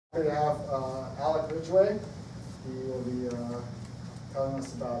Here we have Ridgway. He will be telling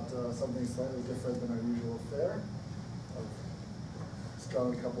us about something slightly different than our usual fare of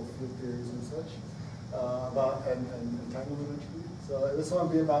scaling a couple of field theories and such about and entanglement entropy. So this one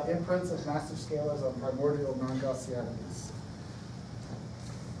will be about imprints of massive scalars on primordial non-Gaussianities.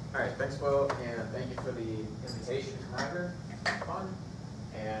 All right, thanks, Will, and thank you for the invitation to come out here. It's fun,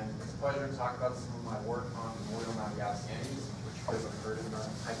 and it's a pleasure to talk about some of my work on primordial non-Gaussianities, which has occurred in the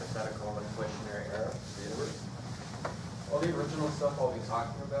hypothetical inflationary era of the universe. All the original stuff I'll be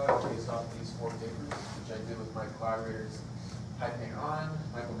talking about is based off these 4 papers, which I did with my collaborators, Hang On,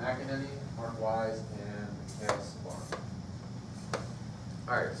 Michael McEnany, Mark Wise, and Scalars.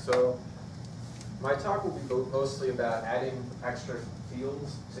 All right, so my talk will be mostly about adding extra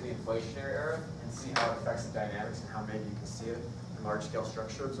fields to the inflationary era and see how it affects the dynamics and how maybe you can see it in large-scale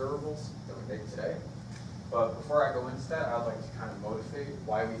structure observables that we make today. But before I go into that, I'd like to kind of motivate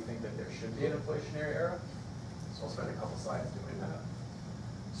why we think that there should be an inflationary era. So I'll spend a couple slides doing that.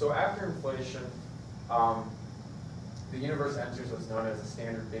 So after inflation, the universe enters what's known as a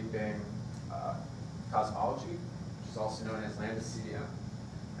standard Big Bang cosmology, which is also known as lambda CDM.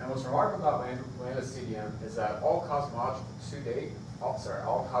 And what's remarkable about lambda CDM is that all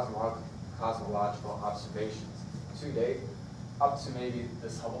cosmological observations to date, up to maybe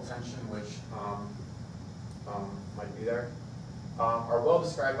this Hubble tension, which might be there, are well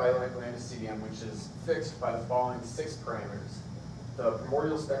described by lambda CDM, which is fixed by the following 6 parameters: the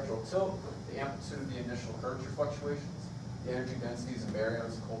primordial spectral tilt, the amplitude of the initial curvature fluctuations, the energy densities and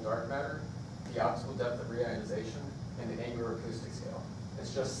baryons of cold dark matter, the optical depth of reionization, and the angular acoustic scale.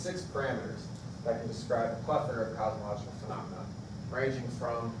 It's just 6 parameters that can describe a plethora of cosmological phenomena, ranging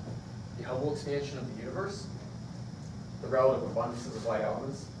from the Hubble expansion of the universe, the relative abundances of light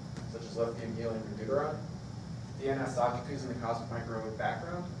elements, such as lithium, helium, and deuteron, the anisotropies in the cosmic microwave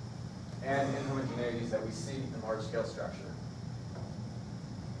background, and inhomogeneities that we see in large-scale structure.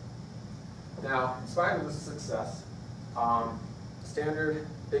 Now, in spite of this success, standard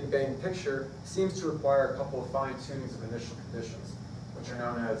Big Bang picture seems to require a couple of fine-tunings of initial conditions, which are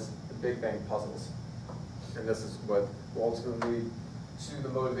known as the Big Bang puzzles. And this is what will ultimately lead to the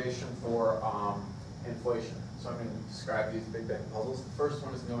motivation for inflation. So I'm going to describe these Big Bang puzzles. The first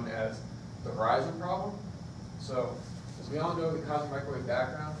one is known as the horizon problem. So, as we all know, the cosmic microwave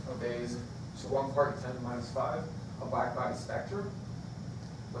background obeys to 1 part in 10 to the minus 5, a black body spectrum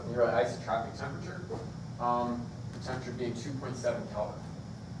with near isotropic temperature, the temperature being 2.7 Kelvin.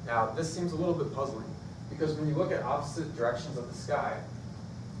 Now, this seems a little bit puzzling, because when you look at opposite directions of the sky,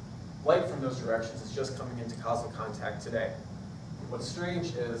 light from those directions is just coming into cosmic contact today. What's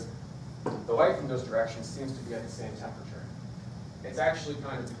strange is the light from those directions seems to be at the same temperature. It's actually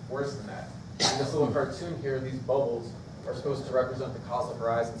kind of worse than that. In this little cartoon here, these bubbles are supposed to represent the causal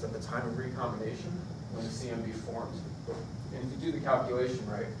horizons at the time of recombination, when the CMB formed. And if you do the calculation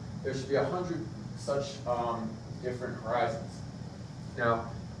right, there should be 100 such different horizons. Now,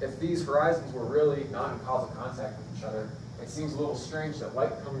 if these horizons were really not in causal contact with each other, it seems a little strange that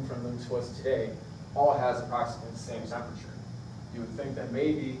light coming from them to us today all has approximately the same temperature. You would think that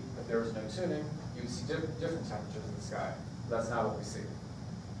maybe, if there was no tuning, you would see different temperatures in the sky. But that's not what we see.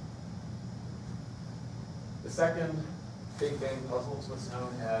 The second Big Bang puzzle is what's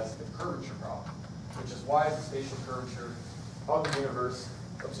known as the curvature problem, which is why is the spatial curvature of the universe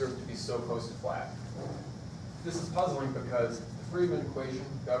observed to be so close to flat. This is puzzling because the Friedmann equation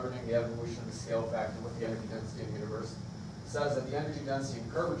governing the evolution of the scale factor with the energy density of the universe says that the energy density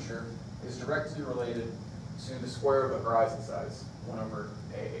and curvature is directly related to the square of the horizon size, 1 over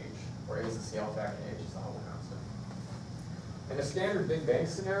AH, where A is the scale factor and H is the Hubble constant. In a standard Big Bang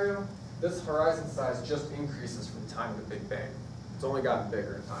scenario, this horizon size just increases from the time of the Big Bang. It's only gotten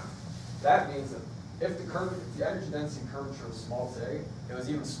bigger in time. That means that if the energy density and curvature was small today, it was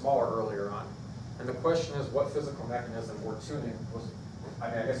even smaller earlier on. And the question is, what physical mechanism or tuning was, I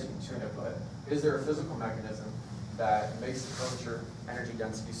guess you can tune it, but is there a physical mechanism that makes the curvature energy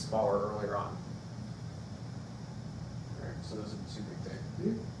density smaller earlier on? All right, so those are the 2 big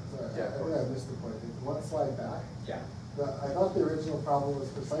things. Sorry, Yeah, I think I missed the point. One slide back. Yeah. I thought the original problem was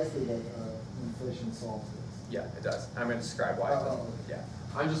precisely that inflation solves this. Yeah, it does. I'm going to describe why it does. Okay. Yeah.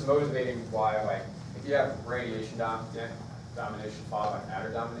 I'm just motivating why, like, if you have radiation domination followed by matter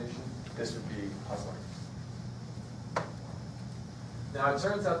domination, this would be puzzling. Now, it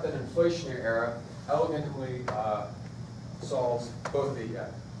turns out that an inflationary era elegantly solves both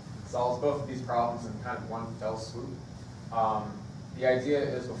of these problems in kind of one fell swoop. The idea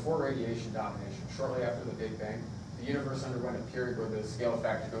is before radiation domination, shortly after the Big Bang, the universe underwent a period where the scale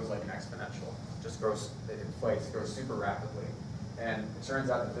factor goes like an exponential. Just grows, it inflates, grows super rapidly. And it turns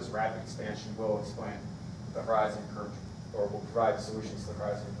out that this rapid expansion will explain the horizon curvature, or will provide solutions to the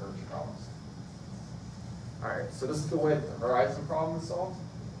horizon curvature problems. All right, so this is the way that the horizon problem is solved.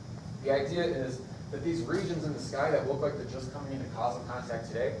 The idea is that these regions in the sky that look like they're just coming into causal contact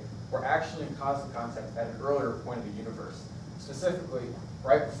today were actually in causal contact at an earlier point of the universe. Specifically,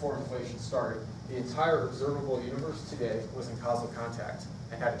 right before inflation started, the entire observable universe today was in causal contact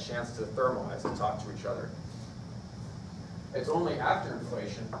and had a chance to thermalize and talk to each other. It's only after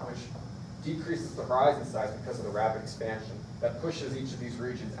inflation, which decreases the horizon size because of the rapid expansion, that pushes each of these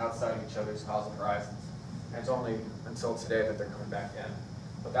regions outside of each other's causal horizons. And it's only until today that they're coming back in.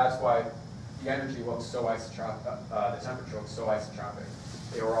 But that's why the energy looks so isotropic, the temperature looks so isotropic.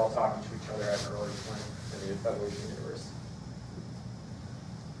 They were all talking to each other at an earlier point in the evolution universe.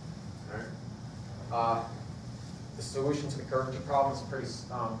 All right. The solution to the curvature problem is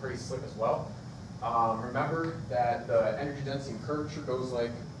pretty slick as well. Remember that the energy density and curvature goes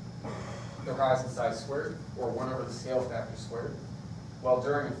like the horizon size squared, or 1 over the scale factor squared. Well,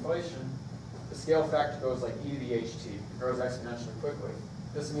 during inflation, the scale factor goes like e to the ht. It grows exponentially quickly.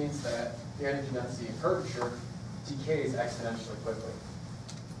 This means that the energy density and curvature decays exponentially quickly.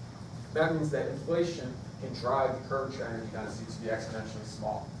 That means that inflation can drive the curvature energy density to be exponentially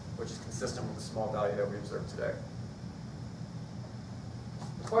small, which is consistent with the small value that we observe today.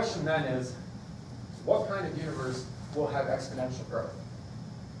 The question then is, what kind of universe will have exponential growth?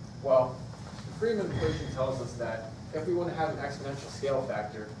 Well, the Friedmann equation tells us that if we want to have an exponential scale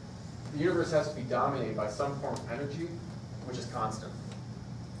factor, the universe has to be dominated by some form of energy, which is constant.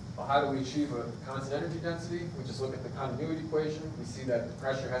 Well, how do we achieve a constant energy density? We just look at the continuity equation. We see that the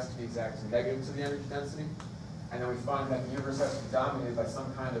pressure has to be exactly negative to the energy density. And then we find that the universe has to be dominated by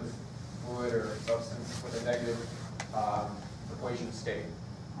some kind of fluid or substance with a negative equation of state.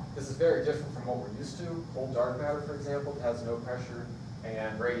 This is very different from what we're used to. Cold dark matter, for example, has no pressure,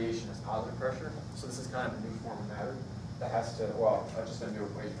 and radiation has positive pressure. So this is kind of a new form of matter that has to, well, just a new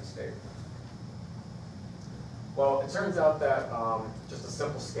equation of state. Well, it turns out that just a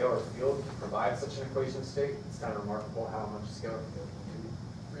simple scalar field can provide such an equation of state. It's kind of remarkable how much a scalar field can do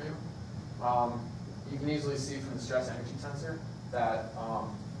for you. You can easily see from the stress energy tensor that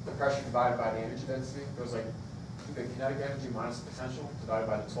the pressure divided by the energy density goes like the kinetic energy minus the potential divided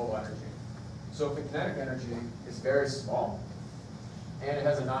by the total energy. So if the kinetic energy is very small, and it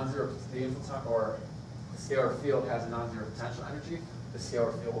has a non-zero, the inflaton, or the scalar field has a non-zero potential energy, the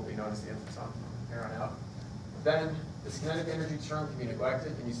scalar field will be known as the inflaton from here on out. Then this kinetic energy term can be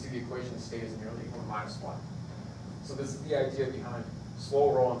neglected, and you see the equation of state is nearly equal to -1. So this is the idea behind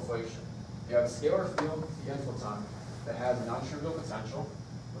slow roll inflation. You have a scalar field, the inflaton, that has a non-trivial potential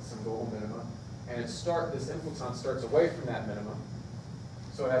with some global minima, and this inflaton starts away from that minimum,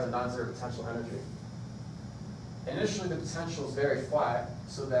 so it has a non-zero potential energy. Initially, the potential is very flat,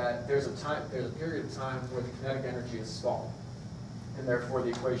 so that there's a period of time where the kinetic energy is small, and therefore the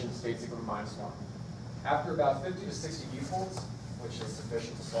equation of state is equal to -1. After about 50 to 60 e-folds, which is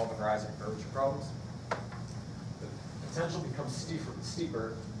sufficient to solve the horizon curvature problems, the potential becomes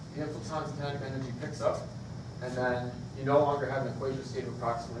steeper. The inflaton's kinetic energy picks up, and then you no longer have an equation of state of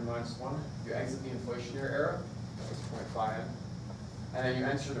approximately -1. You exit the inflationary era, which is point phi n, and then you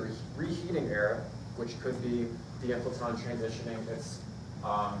enter the reheating era, which could be the inflaton transitioning its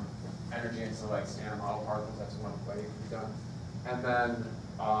energy into like standard model particles. That's one way it can be done. And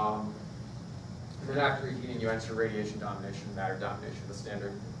then after reheating, you enter radiation domination, matter domination, the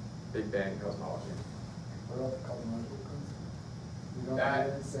standard Big Bang cosmology. What about the cosmological constant? You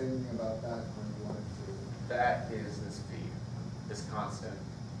don't say anything about that when you wanted to. That is this V, this constant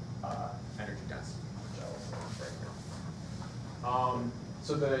energy density, which I will say right here.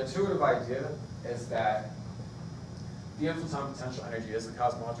 So the intuitive idea is that the inflaton potential energy is the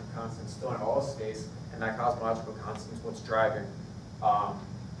cosmological constant still in all of space, and that cosmological constant is what's driving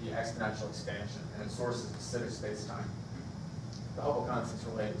the exponential expansion, and its source is considered space-time. The Hubble constant is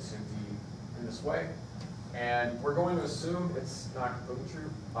related to V in this way, and we're going to assume it's not completely true,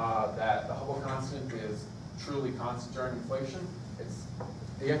 that the Hubble constant is truly constant during inflation.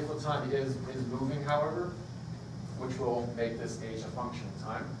 The inflaton is moving, however, which will make this h a function of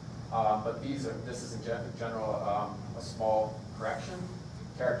time. But this is in general a small correction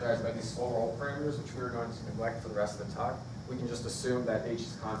characterized by these slow roll parameters, which we are going to neglect for the rest of the talk. We can just assume that h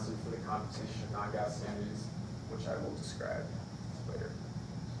is constant for the computation of non-Gaussianities, which I will describe later.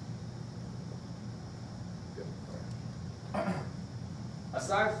 Good.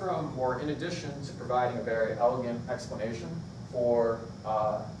 Aside from, or in addition to providing a very elegant explanation for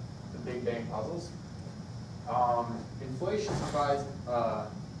the Big Bang puzzles, inflation provides a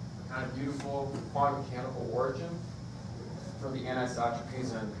kind of beautiful quantum mechanical origin for the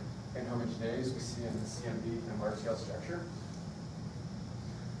anisotropies and inhomogeneities we see in the CMB and large-scale structure.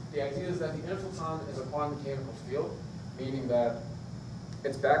 The idea is that the inflaton is a quantum mechanical field, meaning that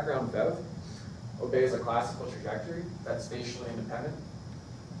its background vev obeys a classical trajectory that's spatially independent,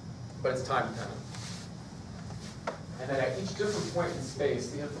 but it's time dependent. And then at each different point in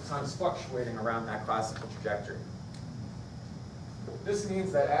space, the inflaton is fluctuating around that classical trajectory. This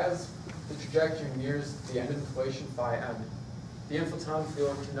means that as the trajectory nears the end of inflation phi m, the inflaton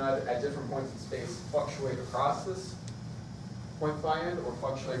field can either at different points in space fluctuate across this point phi end or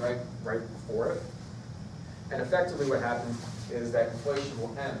fluctuate right before it. And effectively what happens is that inflation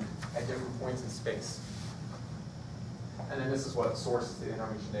will end at different points in space. And then this is what sources the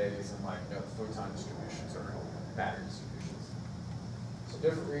inhomogeneities and the photon distributions or matter distributions. So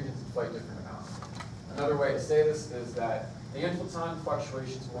different regions inflate different amounts. Another way to say this is that the inflaton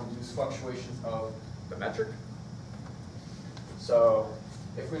fluctuations will induce fluctuations of the metric. So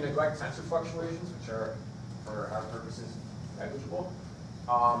if we neglect tensor fluctuations, which are, for our purposes, negligible,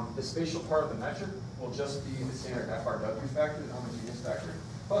 the spatial part of the metric will just be the standard FRW factor, the homogeneous factor,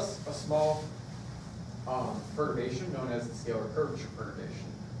 plus a small perturbation known as the scalar curvature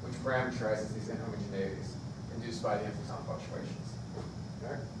perturbation, which parameterizes these inhomogeneities induced by the inflaton fluctuations.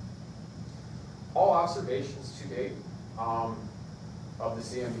 Okay? All observations to date of the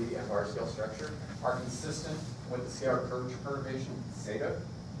CMB and large-scale structure are consistent with the scalar curvature perturbation zeta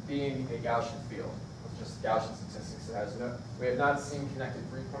being a Gaussian field with just Gaussian statistics. We have not seen connected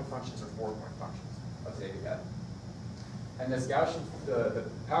 3-point functions or 4-point functions of zeta yet. And this Gaussian, the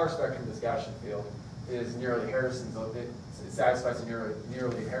power spectrum of this Gaussian field is nearly Harrison's. It satisfies a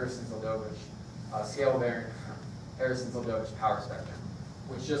nearly Harrison-Zildovich scale variant Harrison-Zildovich power spectrum,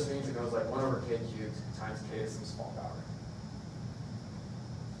 which just means it goes like 1 over k cubed times k to some small power.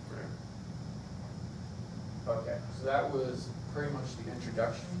 Okay, so that was pretty much the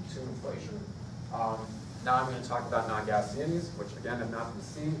introduction to inflation. Now I'm going to talk about non-Gaussianities, which again have not been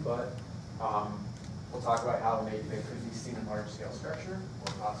seen, but we'll talk about how they could be seen in large-scale structure,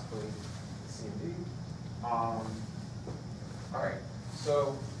 or possibly CMB. All right,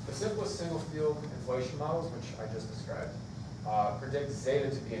 so the simplest single-field inflation models, which I just described, predict zeta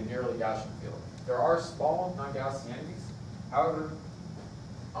to be a nearly Gaussian field. There are small non-Gaussianities, however,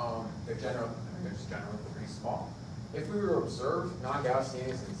 they're just generally pretty small. If we were to observe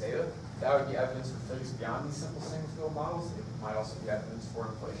non-Gaussianities in zeta, that would be evidence for physics beyond these simple single-field models. It might also be evidence for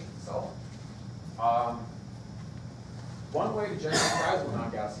inflation itself. One way to generate sizable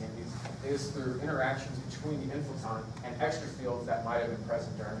non-Gaussianities is through interactions between the inflaton and extra fields that might have been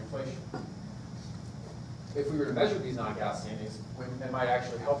present during inflation. If we were to measure these non-Gaussianities, it might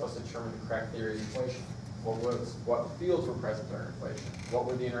actually help us determine the correct theory of inflation. What fields were present during inflation? What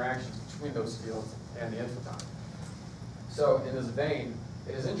were the interactions between those fields and the inflaton? So in this vein,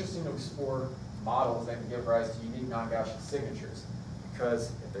 it is interesting to explore models that can give rise to unique non-Gaussian signatures,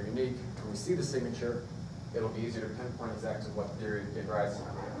 because if they're unique and we see the signature, it'll be easier to pinpoint exactly what theory gave rise to.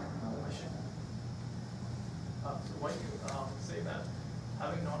 So when you say that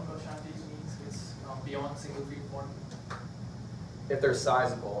having non-Gaussianities means it's beyond single field point? If they're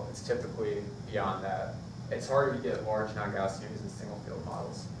sizable, it's typically beyond that. It's harder to get large non-Gaussianities in single field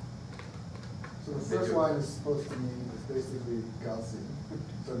models. So the first line is supposed to mean it's basically Gaussian.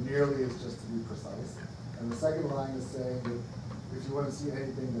 So nearly is just to be precise. And the second line is saying that if you want to see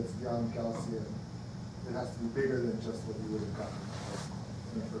anything that's beyond Gaussian, it has to be bigger than just what you would have gotten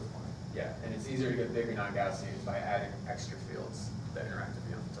in the first line. Yeah, and it's easier to get bigger non-Gaussianities by adding extra fields that interact with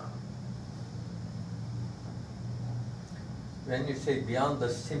the inflaton. When you say beyond the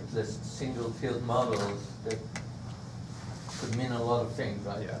simplest single field models, that could mean a lot of things,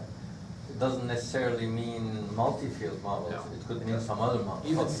 right? Yeah. It doesn't necessarily mean multi-field models. No. It could mean some other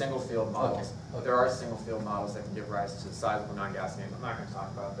models. Even single field models. Okay. Okay. There are single field models that can give rise to sizable non-Gaussianities. I'm not going to talk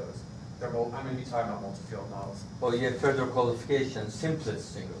about those. I'm going to be talking about multi-field models. Oh, yeah, further qualification,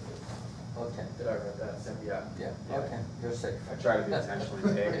 simplest single field. Okay. Did I write that? Yeah. Yeah. Okay. You're safe. I try to be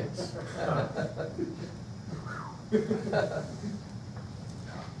intentionally vague.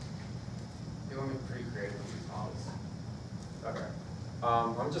 You want me pretty creative with these models. Okay.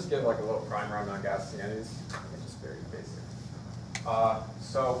 I'm just giving like a little primer on non-Gaussianities. It's just very basic.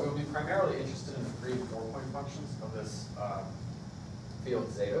 So we'll be primarily interested in the 3 and 4-point functions of this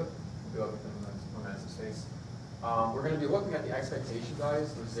field zeta. We'll be looking at them in momentum space. We're going to be looking at the expectation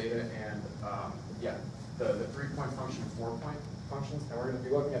values of zeta and the 3-point function and 4-point functions, and we're going to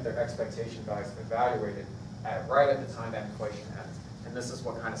be looking at their expectation values evaluated right at the time that inflation ends. And this is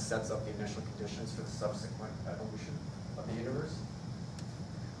what kind of sets up the initial conditions for the subsequent evolution of the universe.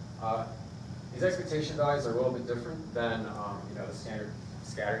 These expectation values are a little bit different than the standard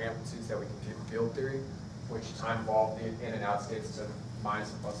scattering amplitudes that we compute in field theory, which time involve the in and out states to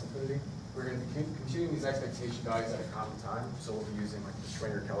minus and plus infinity. We're going to be computing these expectation values at a common time, so we'll be using like the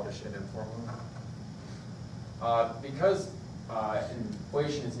Schwinger-Keldysh and formula. Because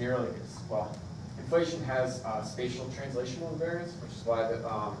inflation is nearly inflation has spatial translational invariance, which is why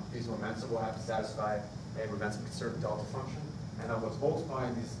these momentum will have to satisfy a momentum conserved delta function. And then what's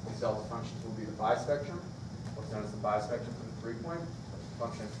multiplying these delta functions will be the bispectrum, what's known as the bispectrum for the 3-point,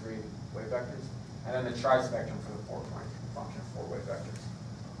 function of 3 wave vectors, and then the trispectrum for the 4-point function of 4 wave vectors.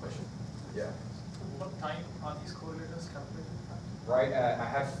 Question? Yeah. What time are these correlators calculated at? Right at, I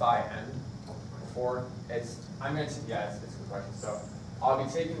had phi n before. It's a good question. So I'll be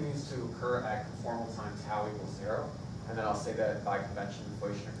taking these to occur at conformal time tau equals 0, and then I'll say that by convention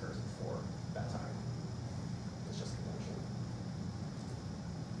inflation occurs before that time. It's just convention.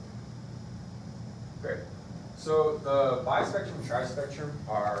 Great. So the bispectrum and trispectrum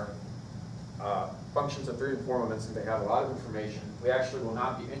are functions of 3 and 4 moments, and they have a lot of information. We actually will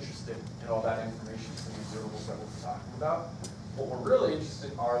not be interested in all that information from the observables that we'll be talking about. What we're really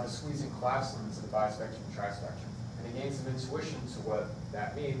interested are the squeezing collapse limits of the bispectrum and trispectrum. And to gain some intuition to what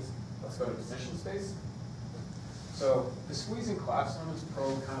that means, let's go to position space. So the squeezing collapse limits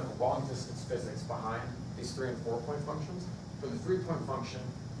probe kind of the long distance physics behind these 3 and 4-point functions. For the 3-point function,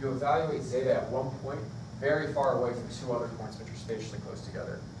 you evaluate zeta at one point very far away from 2 other points which are spatially close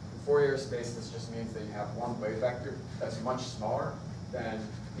together. In Fourier space, this just means that you have one wave vector that's much smaller than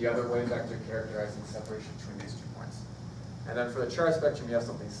the other wave vector characterizing the separation between these 2 points. And then for the trispectrum, you have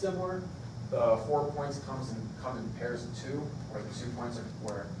something similar. The 4 points come in pairs of 2, where the 2 points are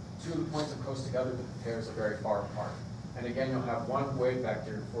where 2 of the points are close together, but the pairs are very far apart. And again, you'll have one wave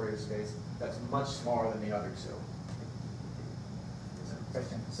vector in Fourier space that's much smaller than the other 2.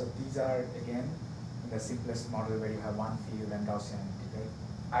 Question. So these are again the simplest model where you have one field and Gaussianity, right?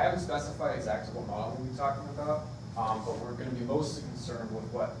 I haven't specified exactly what model we'll be talking about, but we're going to be mostly concerned with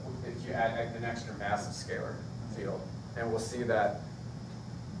what if you add an extra massive scalar field. And we'll see that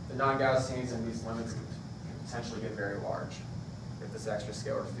the non-Gaussianities in these limits can potentially get very large if this extra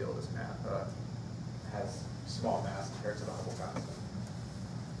scalar field is has small mass compared to the Hubble constant.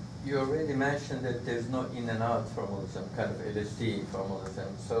 You already mentioned that there's no in and out formalism, kind of LSD formalism.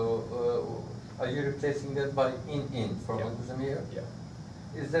 So are you replacing that by in formalism here? Yeah.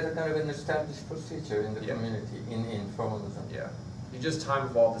 Is that a kind of an established procedure in the community, in formalism? Yeah. You just time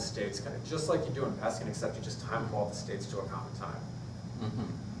evolve the states, kind of just like you do in Peskin, except you just time evolve the states to a common time.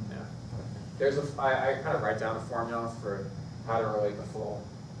 Mm-hmm. Yeah. There's I kind of write down a formula for how to relate the full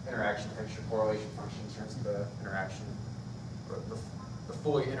interaction picture correlation function in terms of the interaction, or the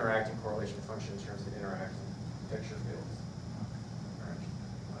fully interacting correlation function in terms of the interacting picture fields.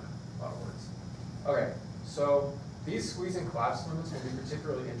 A lot of words. Okay, so these squeezing collapse limits will be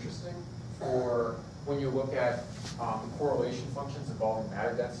particularly interesting for when you look at the correlation functions involving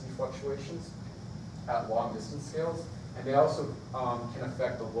matter density fluctuations at long distance scales. And they also can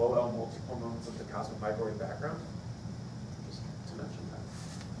affect the low L multiple moments of the cosmic microwave background. Just to mention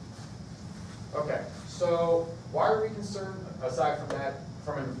that. Okay, so why are we concerned, aside from that,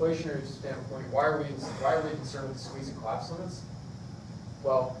 from an inflationary standpoint, why are we concerned with the squeezing collapse limits?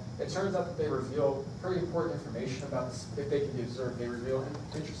 Well, it turns out that they reveal pretty important information about this. If they can be observed, they reveal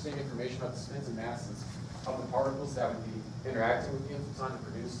interesting information about the spins and masses of the particles that would be interacting with the inflaton to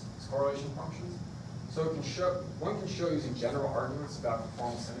produce these correlation functions. So one can show using general arguments about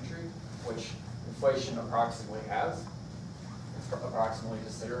conformal symmetry, which inflation approximately has. It's approximately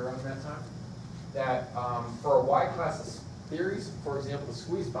considered around that time. That for a Y-class of theories, for example, the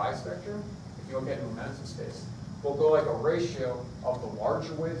squeezed bispectrum, if you look at momentum space, will go like a ratio of the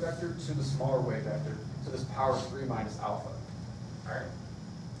larger wave vector to the smaller wave vector to this power 3 minus alpha. All right?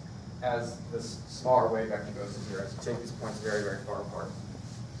 As this smaller wave vector goes to 0, as you take these points very, very far apart.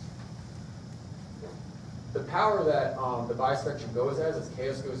 The power that the bispectrum goes as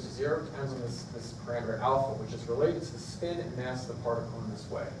chaos goes to 0 depends on this parameter alpha, which is related to the spin and mass of the particle in this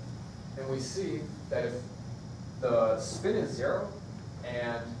way. And we see that if the spin is 0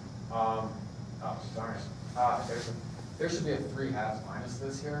 and there should be a 3/2 minus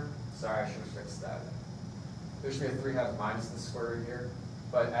this here. Sorry, I should have fixed that. There should be a 3/2 minus this square root here.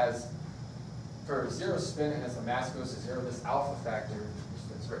 But as for 0 spin and as the mass goes to 0, this alpha factor,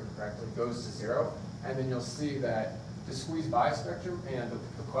 which is written correctly, goes to 0. And then you'll see that the squeezed bispectrum and the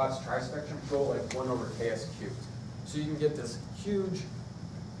collapsed trispectrum go like 1 over ks cubed. So you can get this huge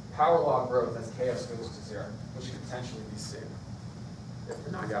power law growth as ks goes to 0, which could potentially be seen if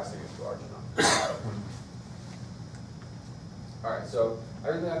the non-Gaussian is large enough. All right, so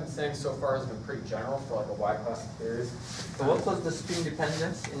everything I've been saying so far has been pretty general for like a wide class of theories. So what was the spin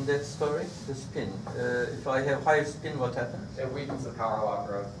dependence in that story? The spin. If I have higher spin, what happens? It weakens the power law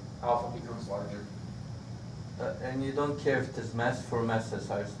growth. Alpha becomes larger. And you don't care if it is mass for mass has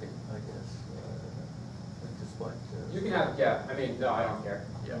higher spin, I guess. At this point. You can have, yeah, I mean, no, I don't care.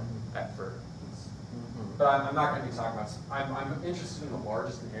 Yeah, but I'm not going to be talking about, I'm interested in the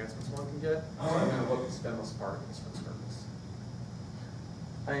largest enhancements one can get. So I'm going to look at spinless particles for this purpose.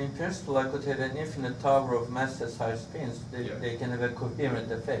 In principle, I could have an infinite tower of mass has higher spins. Yeah. They can have a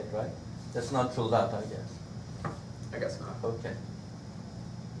coherent effect, right? That's not ruled out, I guess. I guess not. Okay.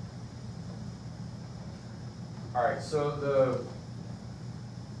 All right, so the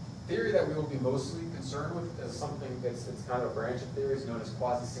theory that we will be mostly concerned with is something it's kind of a branch of theories known as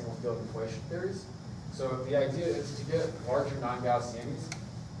quasi-single field inflation theories. So the idea is to get larger non-Gaussianities,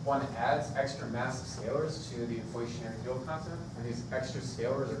 one adds extra massive scalars to the inflationary field content, and these extra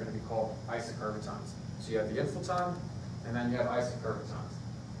scalars are going to be called isocurvatons. So you have the inflaton, and then you have isocurvatons.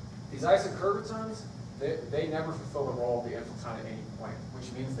 These isocurvatons, they never fulfill the role of the inflaton at any point,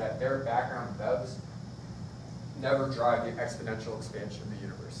 which means that their background BEVs never drive the exponential expansion of the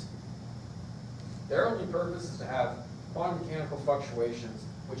universe. Their only purpose is to have quantum mechanical fluctuations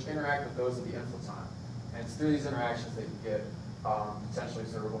which interact with those of the inflaton. And it's through these interactions that you get potentially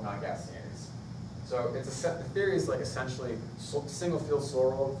observable non-Gaussianities. So it's the theory is like essentially single field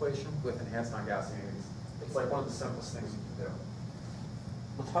solar roll inflation with enhanced non-Gaussianities. It's like one of the simplest things you can do.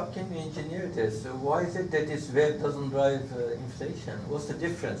 But how can we engineer this? Why is it that this wave doesn't drive inflation? What's the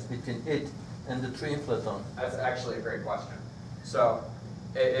difference between it and the true inflaton? That's actually a great question. So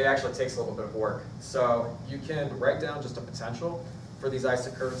it actually takes a little bit of work. So you can write down just a potential for these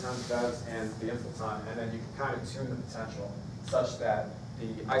isocurvatons BEVs and the inflaton, and then you can kind of tune the potential such that the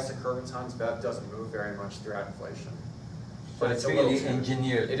isocurvatons BEV doesn't move very much throughout inflation. But it's really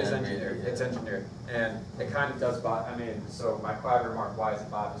engineered. It is engineered. Maybe, yeah. It's engineered, and it kind of does bother. I mean, so my quiet remark, why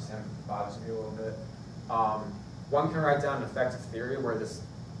it bothers him, bothers me a little bit. One can write down an effective theory where this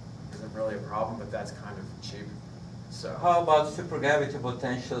isn't really a problem, but that's kind of cheap. So how about supergravity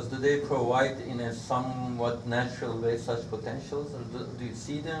potentials? Do they provide in a somewhat natural way such potentials, or do you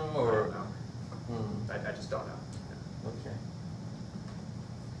see them? Or I don't know. I just don't know. Okay.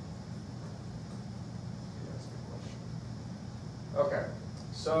 Okay,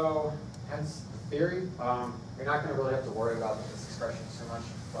 so hence the theory. You're not going to really have to worry about this expression too much,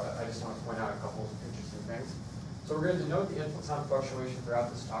 but I just want to point out a couple of interesting things. So we're going to denote the inflaton fluctuation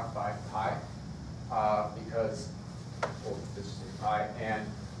throughout this talk by pi, because, well, this is pi, and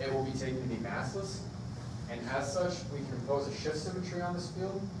it will be taken to be massless. And as such, we can impose a shift symmetry on this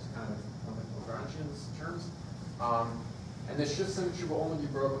field, it's kind of one of the Lagrangian terms. And this shift symmetry will only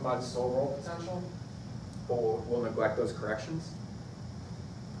be broken by the solar roll potential, but we'll neglect those corrections.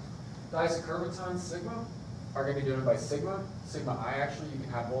 The isocurvatons sigma are going to be denoted by sigma. Sigma I actually, you can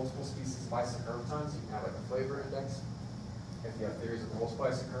have multiple species of isocurvatons. You can have like a flavor index. If you have theories of multiple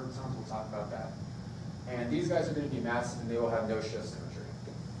isocurvatons, we'll talk about that. And these guys are going to be massive and they will have no shift symmetry.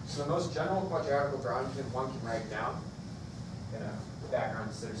 So the most general quadratic Lagrangian one can write down in a background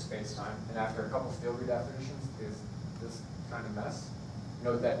considered space-time. And after a couple field redefinitions is this kind of mess.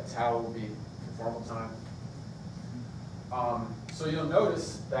 Note that tau will be conformal time. So you'll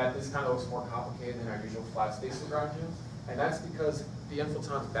notice that this kind of looks more complicated than our usual flat space Lagrangians, and that's because the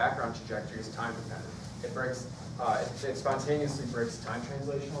inflaton's background trajectory is time dependent. It breaks, it spontaneously breaks time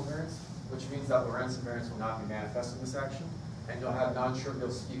translational invariance, which means that Lorentz invariance will not be manifest in this action, and you'll have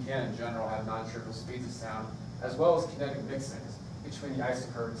non-trivial, you can in general have non-trivial speeds of sound, as well as kinetic mixings between the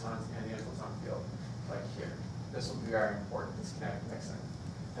isocurvatons and the inflaton field, like here. This will be very important, this kinetic mixing.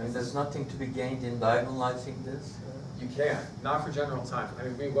 And there's nothing to be gained in diagonalizing this? You can, not for general time. I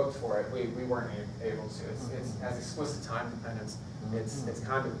mean, we looked for it. We weren't able to. It has explicit time dependence. It's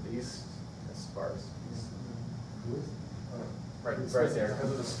kind of a beast as far as right there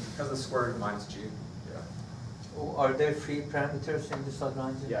because of the square root of minus g. Yeah. Oh, are there free parameters in this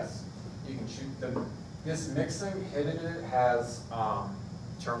Lagrangian? Yes, you can shoot them. This mixing hidden in it has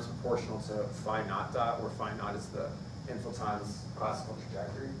terms proportional to phi naught dot, where phi naught is the inflaton's classical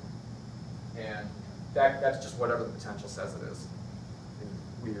trajectory, and that's just whatever the potential says it is. And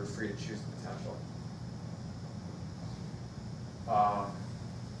we are free to choose the potential.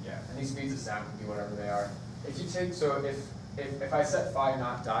 Yeah, and these speeds of sound can be whatever they are. If you take, so if I set phi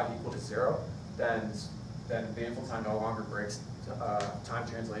naught dot equal to 0, then the inflaton no longer breaks time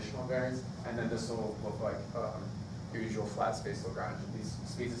translational invariance, and then this will look like your usual flat space Lagrangian. These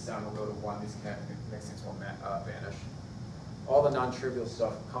speeds of sound will go to 1, these kinetic mixings will vanish. All the non-trivial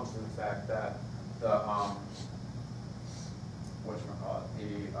stuff comes from the fact that whatchamacallit,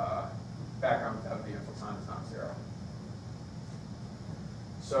 the background of the inflaton is non-zero.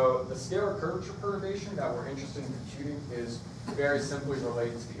 So the scalar curvature perturbation that we're interested in computing is very simply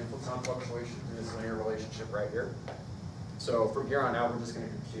related to the inflaton fluctuation in this linear relationship right here. So from here on out, we're just going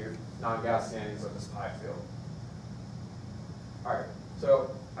to compute non-Gaussianities of this pi field. All right,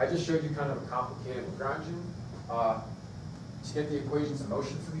 so I just showed you kind of a complicated Lagrangian. To get the equations of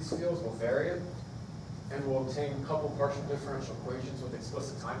motion for these fields, we'll vary it, and we'll obtain a couple partial differential equations with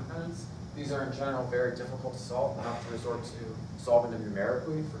explicit time dependence. These are in general very difficult to solve. We'll have to resort to solving them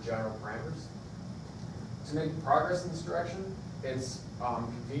numerically for general parameters. To make progress in this direction, it's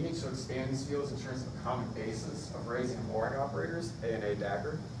convenient to expand these fields in terms of a common basis of raising and lowering operators, A and A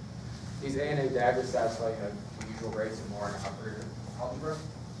dagger. These A and A daggers satisfy the usual raising and lowering operator algebra.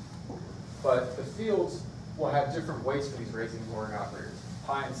 But the fields will have different weights for these raising and lowering operators,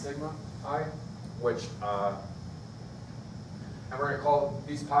 pi and sigma I, which, and we're going to call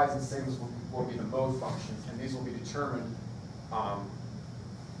these pi's and sigmas will be the mode functions, and these will be determined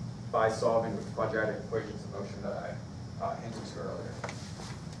by solving with the quadratic equations of motion that I hinted to earlier.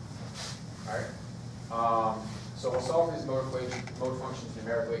 All right. So we'll solve these mode functions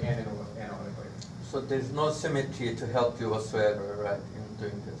numerically and analytically. So there's no symmetry to help you whatsoever, right, in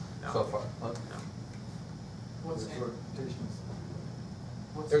doing this so far? Okay. No. What's There's in? rotational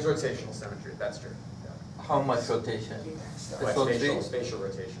There's rotational symmetry, that's true. Yeah. How much rotation? Like So three? spatial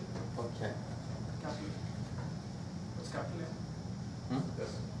rotation. Okay. Capital. What's capital N? Hmm?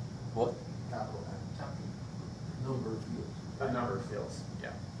 This. What? capital N. Capital. Number of fields. A number of fields,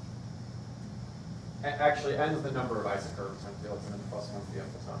 yeah. Actually, n is the number of isocurvaton fields, and then plus 1 is the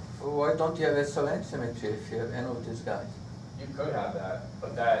inflaton. Well, why don't you have SLN symmetry if you have n of these guys? You could have that,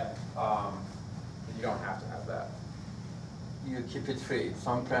 but that you don't have to have that. You keep it free.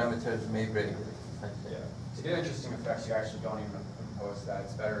 Some parameters may break it. I think. Yeah. To get interesting effects, you actually don't even impose that.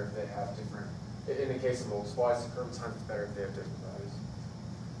 It's better if they have different. In the case of multiple isocurvatons, it's better if they have different values.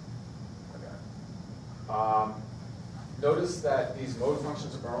 Okay. Notice that these mode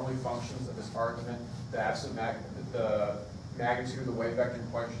functions are only functions of this argument, the absolute magnitude of the wave vector in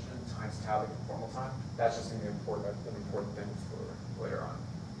question times tau, the conformal time. That's just going to be an important thing for later on.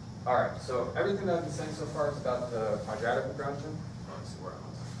 All right, so everything that I've been saying so far is about the quadratic Lagrangian. Let's see where I'm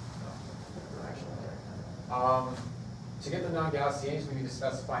at. To get the non-Gaussianities, we need to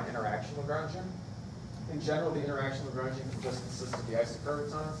specify an interaction Lagrangian. In general, the interaction Lagrangian can just consist of the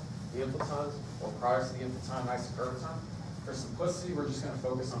isocurvatons, the inflatons, or products of the inflaton and isocurvaton. For simplicity, we're just going to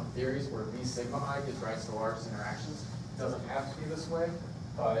focus on theories where V sigma I gives rise to the largest interactions. It doesn't have to be this way,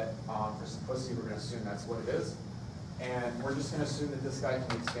 but for simplicity, we're going to assume that's what it is. And we're just going to assume that this guy can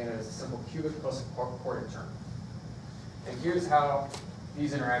be expanded as a simple cubic plus a quartic term. And here's how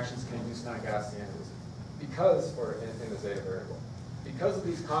these interactions can induce non-Gaussianities. Because, or in the zeta variable, because of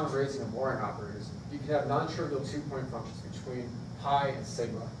these common raising and lowering operators, you can have non-trivial two-point functions between pi and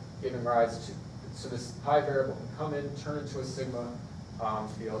sigma, giving rise to, so this pi variable can come in, turn into a sigma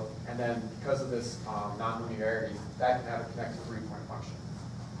field, and then because of this non-linearity, that can have a connected three-point function.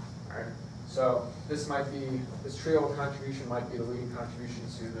 All right. So this might be, this trivial contribution might be the leading contribution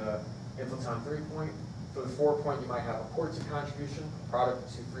to the inflaton 3-point. For the 4-point, you might have a quartic contribution, a product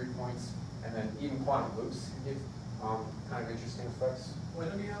of 2 3-points, and then even quantum loops can give kind of interesting effects. Why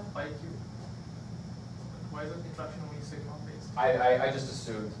don't you have pi cube? Why is the interaction only sigma based? I just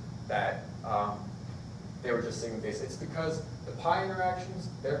assumed that they were just sigma based. It's because the pi interactions,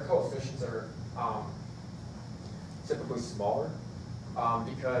 their coefficients are typically smaller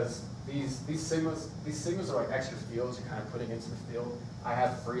because these sigmas are like extra fields you're kind of putting into the field. I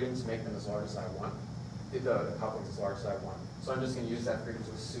have freedom to make them as large as I want. The couplings as large as I want. So I'm just going to use that freedom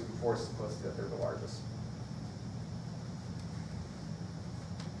to assume for simplicity that they're the largest.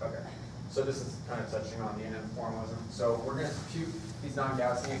 Okay. So this is kind of touching on the NN formalism. So we're going to compute these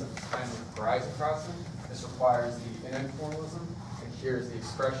non-Gaussians at the time of horizon crossing. This requires the NN formalism, and here's the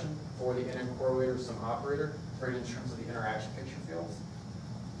expression for the NN correlator of some operator, written in terms of the interaction picture fields.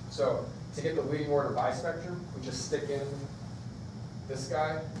 So to get the leading order bispectrum, we just stick in this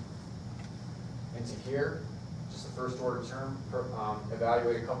guy into here, just the first order term,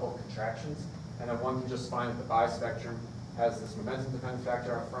 evaluate a couple of contractions, and then one can just find that the bispectrum has this momentum dependent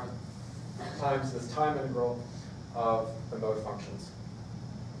factor up front times this time integral of the mode functions,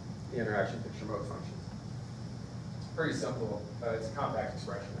 the interaction picture mode functions. It's pretty simple. It's a compact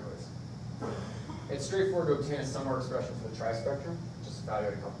expression, anyways. It's straightforward to obtain a similar expression for the trispectrum. Just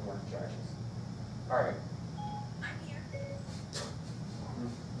evaluate a couple more contractions. All right. I'm here.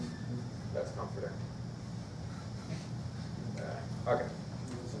 That's comforting. Okay.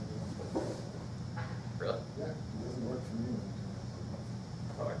 Really? Yeah, it doesn't work for me.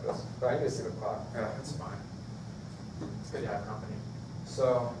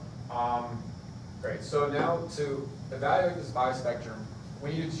 So, great. So now to evaluate this biospectrum,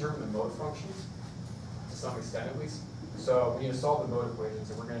 we need to determine the mode functions, to some extent at least. So we need to solve the mode equations,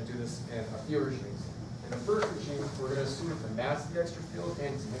 and we're going to do this in a few regimes. In the first regime, we're going to assume that the mass of the extra field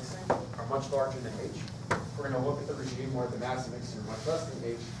and its mixing are much larger than h. We're going to look at the regime where the mass and mixing are much less than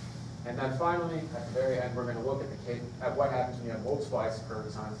h. And then finally, at the very end, we're going to look at what happens when you have multiple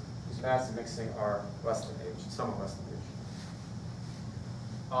isocurvatons whose mass and mixing are less than h, somewhat less than h.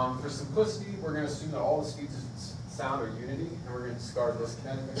 For simplicity, we're going to assume that all the speeds of sound are unity, and we're going to discard this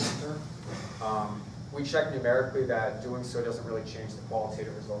kinetic mixture term. We check numerically that doing so doesn't really change the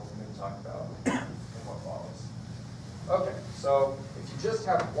qualitative results I'm going to talk about in what follows. Okay, so if you just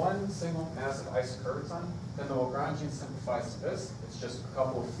have one single massive isocurvaton, then the Lagrangian simplifies to this. It's just a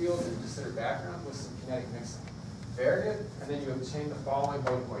couple of fields and consider background with some kinetic mixing. Vary it, and then you obtain the following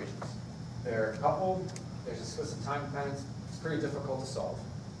mode equations. They're coupled, there's explicit time dependence. It's pretty difficult to solve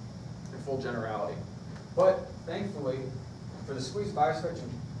in full generality. But thankfully, for the squeezed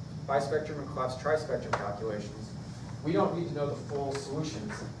bispectrum and collapsed trispectrum calculations, we don't need to know the full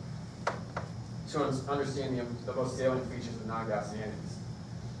solutions to understand the most salient features of non-Gaussianities.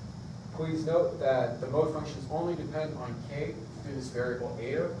 Please note that the mode functions only depend on k through this variable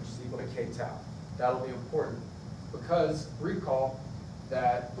eta, which is equal to k tau. That'll be important because recall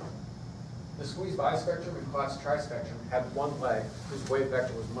that the squeezed bispectrum and collapsed trispectrum had one leg whose wave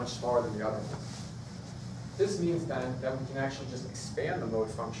vector was much smaller than the other ones. This means then that we can actually just expand the mode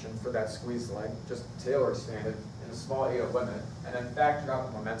function for that squeezed leg, just Taylor expand it in a small eta limit, and then factor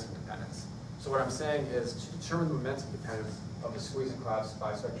out the momentum dependence. So what I'm saying is to determine the momentum dependence of the squeezed and collapsed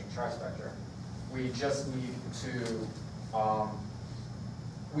bispectrum trispectrum, we just need to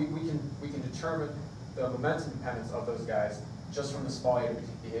we can determine the momentum dependence of those guys just from the small eta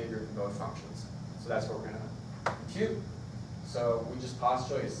behavior of the mode functions. So that's what we're going to compute. So we just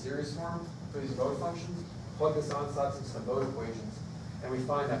postulate a series form for these mode functions, plug this on slots into the mode equations, and we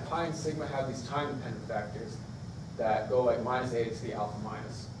find that pi and sigma have these time-dependent factors that go like minus eta to the alpha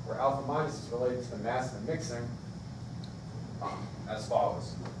minus, where alpha minus is related to the mass and the mixing as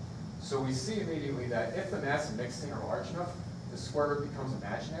follows. So we see immediately that if the mass and mixing are large enough, the square root becomes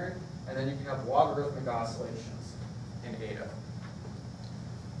imaginary, and then you can have logarithmic oscillations in eta.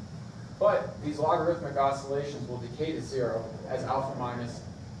 But these logarithmic oscillations will decay to 0 as alpha minus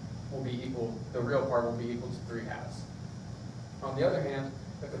will be equal, the real part will be equal to 3 halves. On the other hand,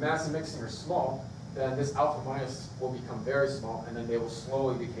 if the mass and mixing are small, then this alpha minus will become very small, and then they will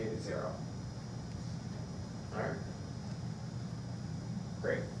slowly decay to 0. All right?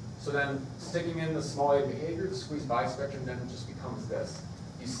 Great. So then, sticking in the small a behavior, the squeezed bispectrum then just becomes this.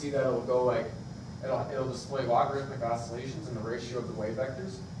 You see that it'll go like, it'll display logarithmic oscillations in the ratio of the wave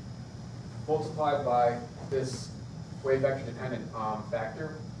vectors, multiplied by this wave vector dependent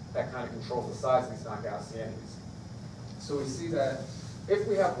factor that kind of controls the size of these non-Gaussianities. So we see that if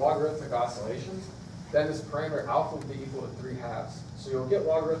we have logarithmic oscillations, then this parameter alpha will be equal to 3 halves. So you'll get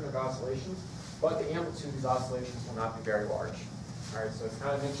logarithmic oscillations, but the amplitude of these oscillations will not be very large. All right, so it's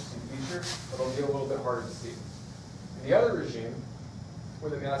kind of an interesting feature, but it'll be a little bit harder to see. In the other regime,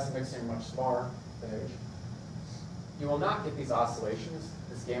 where the mass and mixing are much smaller than h, you will not get these oscillations.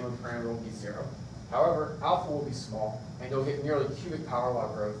 This gamma parameter will be 0. However, alpha will be small, and you'll get nearly cubic power law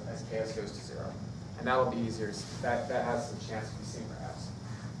growth as ks goes to 0. And that will be easier. That has some chance to be seen, perhaps.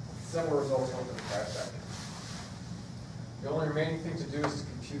 Similar results hold for the trispectrum. The only remaining thing to do is to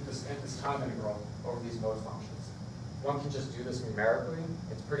compute this time integral over these mode functions. One can just do this numerically.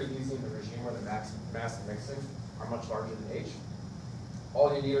 It's pretty easy in the regime where the mass and mixing are much larger than h.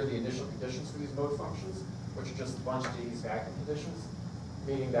 All you need are the initial conditions for these mode functions, which are just a bunch of these vacuum conditions,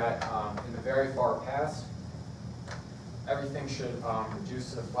 meaning that in the very far past, everything should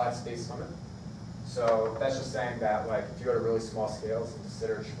reduce to the flat space limit. So that's just saying that, like, if you go to really small scales and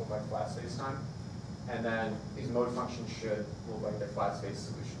consider it should look like flat space time, and then these mode functions should look like they're flat space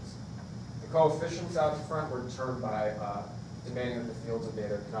solutions. The coefficients out in front were determined by demanding that the fields obey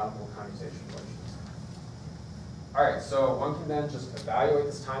their canonical commutation relations. All right, so one can then just evaluate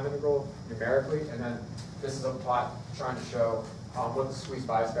this time integral numerically, and then this is a plot trying to show what the squeezed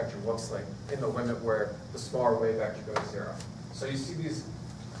bispectrum looks like in the limit where the smaller wave vector goes to 0. So you see these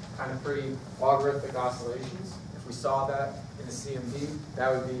kind of pretty logarithmic oscillations. If we saw that in the CMB,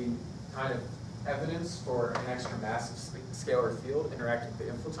 that would be kind of evidence for an extra massive scalar field interacting with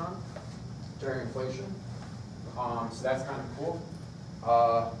the inflaton during inflation. So that's kind of cool.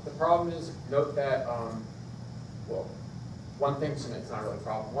 The problem is, note that, well, one thing to note, it's not really a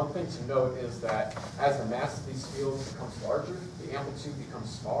problem. One thing to note is that as the mass of these fields becomes larger, the amplitude becomes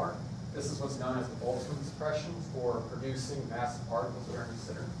smaller. This is what's known as the Boltzmann expression for producing massive particles that are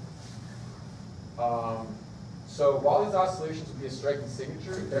considered. So while these oscillations would be a striking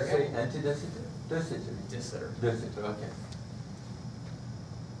signature, they're anti-de-Sitter? De-Sitter, okay.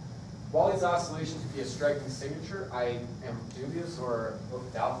 While these oscillations would be a striking signature, I am dubious or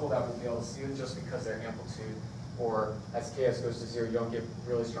doubtful that we'll be able to see them just because their amplitude, or as Ks goes to 0, you don't get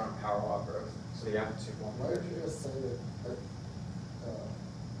really strong power law growth. So the amplitude won't be Why there. did you just say that?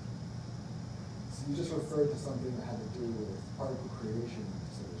 So you just referred to something that had to do with particle creation,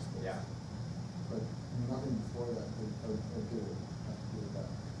 so to speak. Yeah. But nothing before that would do with that.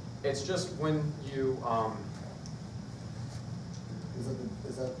 It's just when you,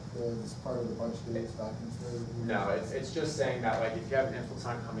 Is that this part of the bunch dates back into? no, it's just saying that like if you have an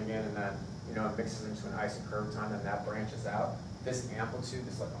inflaton coming in and then, you know, it mixes into an isocurvaton and that branches out, this amplitude,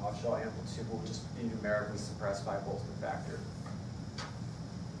 this like offshell amplitude will just be numerically suppressed by a Boltzmann factor.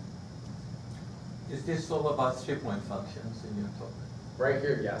 Is this all about 3-point functions in your talk? Right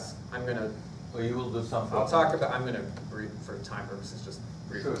here, yes. I'm gonna, Or you will do something? I'll talk about, I'm gonna brief, for time purposes, just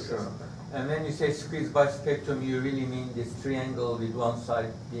briefly say something. And when you say squeeze by spectrum, you really mean this triangle with one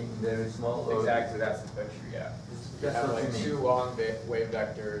side being very small? Or? Exactly, that's the picture, yeah. You That's have what like you mean. 2 long wave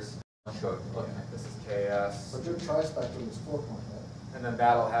vectors. Sure, okay. This is Ks. But your trispectrum is 4-point, right? And then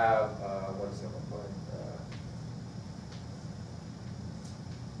that'll have, what does it look like?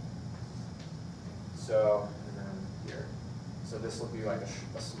 So, and then here. So this will be like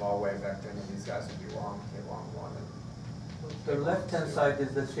a small wave vector, and then these guys will be long, K long 1. And The left-hand side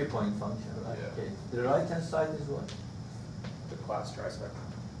is the 3-point function, right? Yeah. Okay. The right-hand side is what? the class trispectrum.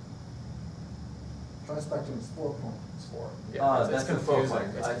 Trispectrum is 4-point. It's 4. That's it's a 4 confusing.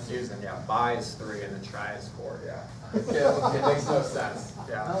 point. It's I see. confusing, yeah. Bi is 3 and then tri is 4, yeah. Okay, okay. It makes no sense,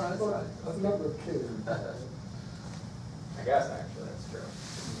 yeah. No, that's right. That's a number of kids. I guess actually that's true.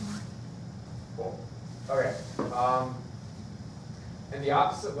 Cool. Okay. In the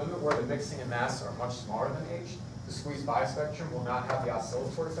opposite limit where the mixing and mass are much smaller than H, the squeeze bispectrum will not have the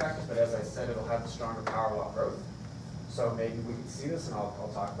oscillatory factor, but as I said, it'll have the stronger power law growth. So maybe we can see this, and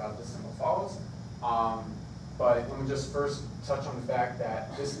I'll talk about this in what follows. But let me just first touch on the fact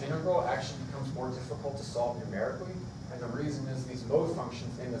that this integral actually becomes more difficult to solve numerically. And the reason is these mode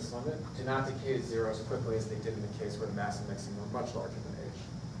functions in this limit do not decay to 0 as quickly as they did in the case where the mass and mixing were much larger than H.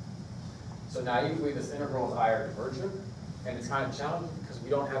 So naively, this integral is IR divergent, and it's kind of challenging because we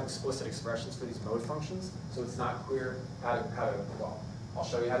don't have explicit expressions for these mode functions, so it's not clear how to well, I'll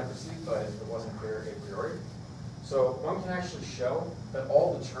show you how to proceed, but it wasn't clear a priori. So one can actually show that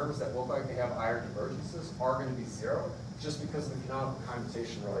all the terms that look like they have IR divergences are going to be 0 just because of the canonical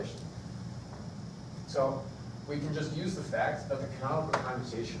commutation relation. So we can just use the fact that the canonical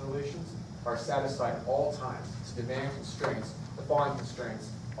commutation relations are satisfied at all times to demand constraints, the following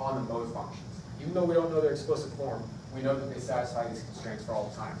constraints, on the mode functions. Even though we don't know their explicit form, we know that they satisfy these constraints for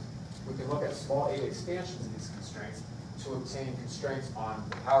all time. We can look at small eta expansions of these constraints to obtain constraints on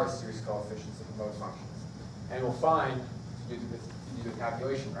the power series coefficients of the mode functions. And we'll find, if you do the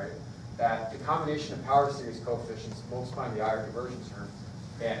calculation right, that the combination of power series coefficients multiplying the IR diversion term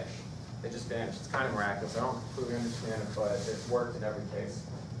vanish. They just vanish. It's kind of miraculous. I don't completely understand it, but it's worked in every case.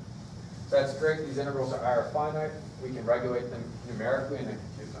 So that's great. These integrals are IR finite. We can regulate them numerically and then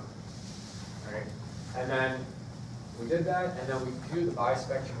compute them. All right? And then we did that, and then we computed the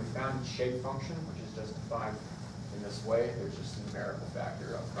bispectrum. We found the shape function, which is just defined in this way. There's just a numerical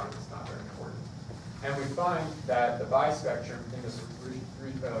factor up front. It's not very important. And we find that the bispectrum in this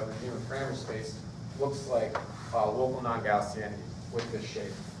regime of parameter space looks like local non-Gaussianity with this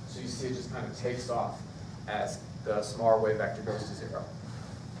shape. So you see it just kind of takes off as the smaller wave vector goes to 0.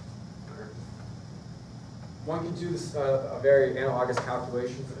 One can do this, a very analogous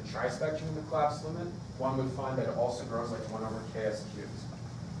calculation for the trispectrum in the collapse limit. One would find that it also grows like 1 over Ks cubed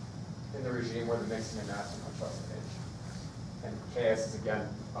in the regime where the mixing and mass are much less than H. And Ks is again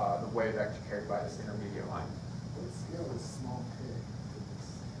the wave vector carried by this intermediate line. What scale is small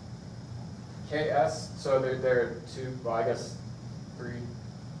k? Ks, so there are 2, well I guess 3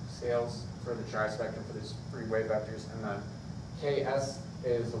 scales for the trispectrum for these 3 wave vectors, and then Ks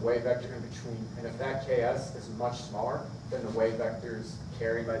is the wave vector in between, and if that Ks is much smaller than the wave vectors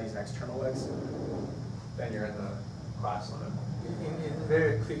carried by these external legs, then you're in the collapse limit. In a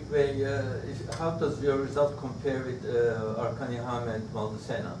very quick way, how does your result compare with Arcani-Ham and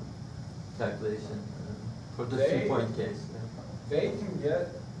Maldacena calculation for the 3-point case? They can get,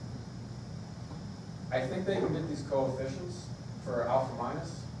 I think they can get these coefficients for alpha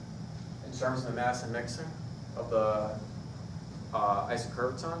minus in terms of the mass and mixing of the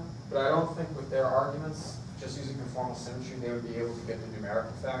isocurvaton, but I don't think with their arguments just using conformal symmetry, they would be able to get the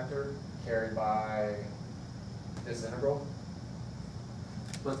numerical factor carried by this integral.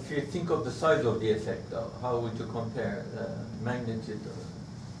 But if you think of the size of the effect, though, how would you compare the magnitude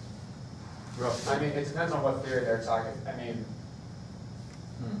of roughly? I mean, it depends on what theory they're talking. I mean,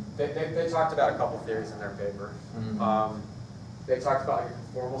 they talked about a couple theories in their paper. They talked about like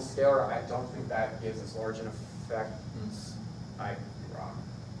a conformal scalar. I don't think that gives as large an effect. I could be wrong.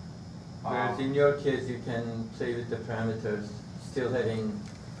 Whereas in your case, you can play with the parameters, still having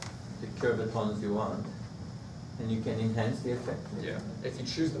the curvatons you want, and you can enhance the effect. Yeah. If you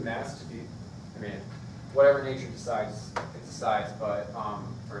choose the mass to be, I mean, whatever nature decides, it decides. But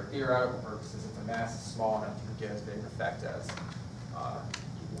for theoretical purposes, if the mass is small enough, you can get as big an effect as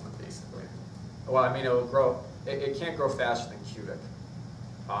you want, basically. Well, I mean, it will grow. It can't grow faster than cubic.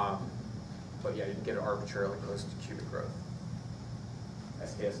 But yeah, you can get it arbitrarily close to cubic growth.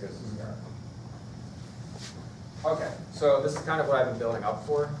 SKS goes to 0. Okay, so this is kind of what I've been building up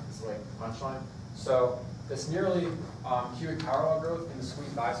for. This is like the punchline. So this nearly cubic power law growth in the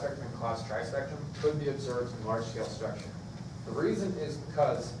squeezed bispectrum and collapsed trispectrum could be observed in large-scale structure. The reason is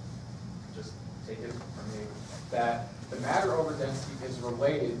because, just take it from me, that the matter over density is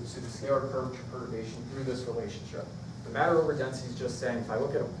related to the scalar curvature perturbation through this relationship. The matter over density is just saying, if I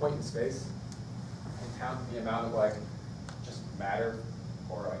look at a point in space and count the amount of like just matter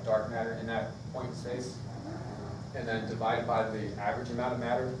or like dark matter in that point in space, and then divide it by the average amount of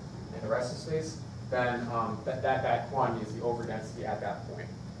matter in the rest of space, then that quantity is the overdensity at that point.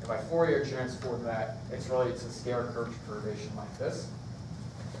 If I Fourier transform that, it's related to the scalar curvature perturbation like this.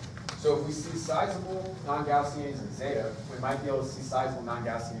 So if we see sizable non-Gaussianities in zeta, we might be able to see sizable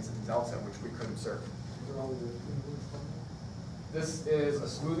non-Gaussianities in delta, which we could observe. This is a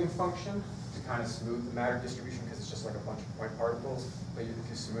smoothing function to kind of smooth the matter distribution because it's just like a bunch of point particles. But if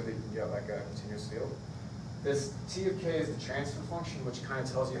you smooth it, you can get like a continuous field. This T of K is the transfer function, which kind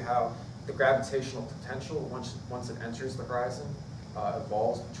of tells you how the gravitational potential, once it enters the horizon,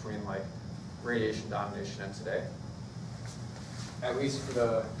 evolves between like radiation domination and today. At least for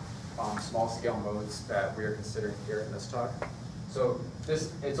the small scale modes that we are considering here in this talk. So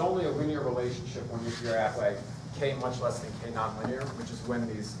it's only a linear relationship when you're at like K much less than K nonlinear, which is when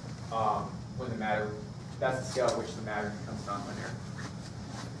when the matter, that's the scale at which the matter becomes nonlinear.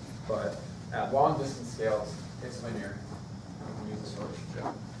 But at long distance scales, it's linear. We can use this relationship.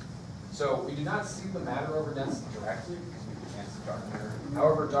 So we do not see the matter over density directly because we can't see dark matter.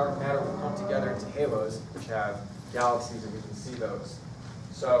 However, dark matter will come together into halos, which have galaxies, and we can see those.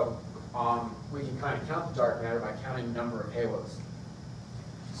 So we can kind of count the dark matter by counting the number of halos.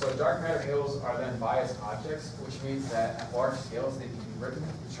 So dark matter halos are then biased objects, which means that at large scales they can be written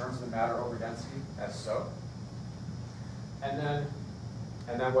in terms of the matter over density as so. And then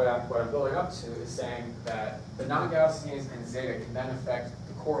what I'm building up to is saying that the non-Gaussianities in zeta can then affect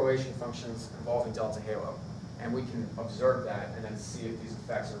the correlation functions involving delta halo. And we can observe that and then see if these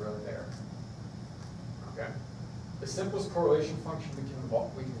effects are really there. Okay. The simplest correlation function we can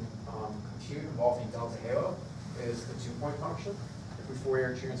compute involving delta halo is the 2-point function. If we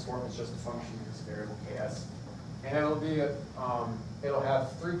Fourier transform, it's just a function of this variable ks. And it'll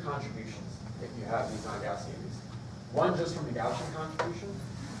have 3 contributions if you have these non-Gaussianities. One just from the Gaussian contribution.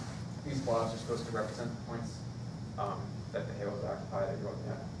 These blobs are supposed to represent the points that the halos occupy that you're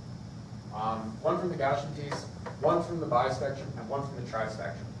looking at. One from the Gaussian piece, one from the bispectrum, and one from the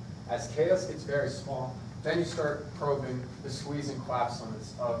trispectrum. As ks gets very small, then you start probing the squeeze and collapse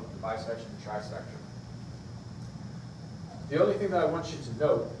limits of the bispectrum and trispectrum. The only thing that I want you to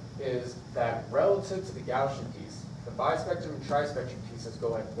note is that relative to the Gaussian piece, the bispectrum and trispectrum pieces go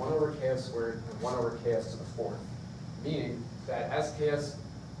like 1 over ks squared and 1 over ks to the 4th. Meaning that as ks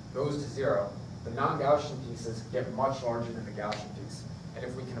goes to 0, the non-Gaussian pieces get much larger than the Gaussian piece. And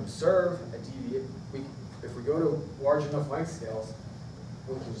if we can observe a deviation, if we go to large enough length scales,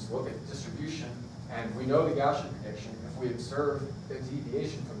 we can just look at the distribution, and we know the Gaussian prediction. If we observe the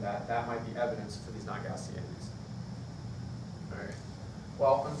deviation from that, that might be evidence for these non-Gaussianities. All right.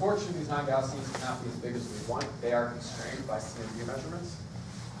 Well, unfortunately, these non-Gaussianities cannot be as big as we want. They are constrained by CMU measurements,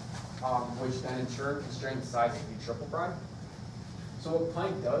 which then in turn constrain the size of the triple prime. So what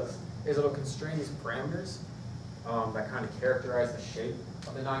Planck does is it'll constrain these parameters that kind of characterize the shape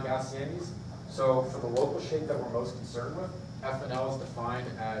of the non-Gaussianities. So for the local shape that we're most concerned with, F and L is defined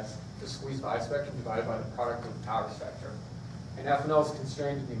as the squeezed bispectrum divided by the product of the power spectrum. And F and L is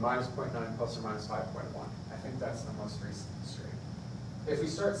constrained to be minus 0.9 plus or minus 5.1. I think that's the most recent constraint. If we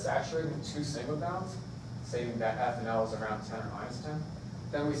start saturating 2 single bounds, saying that F and L is around 10 or minus 10,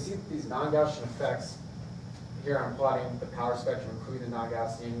 then we see these non-Gaussian effects. Here I'm plotting the power spectrum including the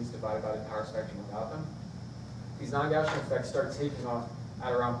non-Gaussianities divided by the power spectrum without them. these non-Gaussian effects start taking off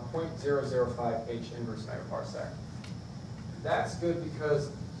at around 0.005 H inverse megaparsec. That's good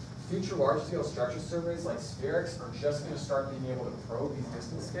because future large-scale structure surveys like spherics are just going to start being able to probe these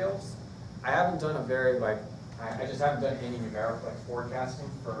distance scales. I haven't done a very, I just haven't done any numeric forecasting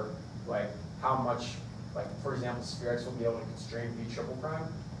for how much, for example, spherics will be able to constrain V triple prime.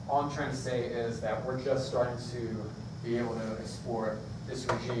 All I'm trying to say is that we're just starting to be able to explore this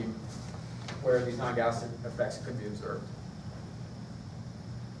regime where these non-Gaussian effects could be observed.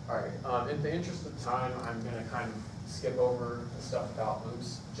 All right, in the interest of time, I'm going to kind of skip over the stuff about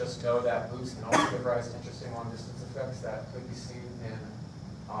loops. Just know that loops can also give rise to interesting long-distance effects that could be seen in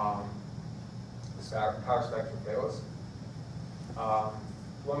the power spectrum halos.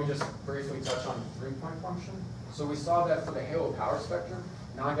 Let me just briefly touch on the 3-point function. So we saw that for the halo power spectrum,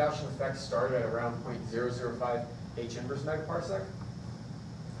 non-Gaussian effects started at around 0.005 H inverse megaparsec.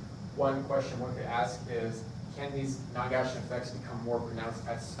 One question one could ask is, can these non-Gaussian effects become more pronounced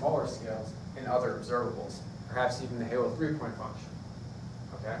at smaller scales in other observables, perhaps even the halo 3-point function?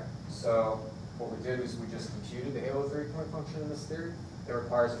 Okay, so what we did is we just computed the halo 3-point function in this theory. It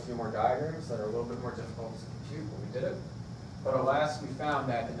requires a few more diagrams that are a little bit more difficult to compute, but we did it. But alas, we found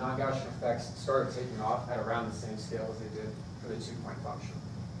that the non-Gaussian effects started taking off at around the same scale as they did for the 2-point function.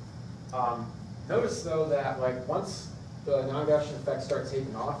 Notice though that once the non-Gaussian effects start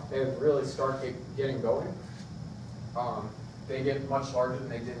taking off, they really start getting going. They get much larger than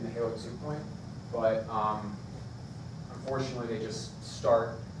they did in the halo 2-point, but unfortunately they just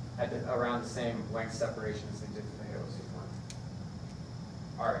start at around the same length separation as they did for the halo 2-point.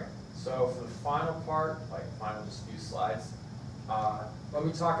 All right, so for the final part, final just few slides, let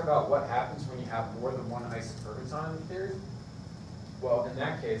me talk about what happens when you have more than one isocurvaton in the theory. Well, in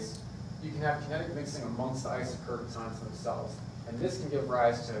that case, you can have kinetic mixing amongst the isocurvatons themselves, and this can give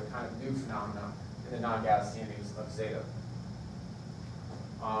rise to a kind of new phenomenon in the non-Gaussianities of zeta.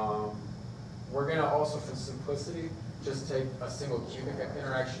 We're going to also, for simplicity, just take a single cubic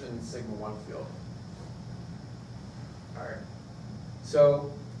interaction in the sigma 1 field. All right.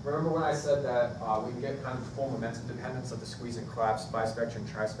 So remember when I said that we can get kind of full momentum dependence of the squeeze and collapse bispectra and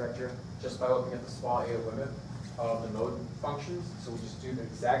trispectra just by looking at the small eta limit of the mode functions. So we just do the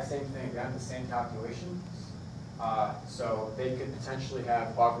exact same thing again, the same calculation. So they could potentially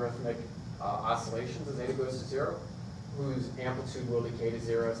have logarithmic oscillations as eta goes to 0, whose amplitude will decay to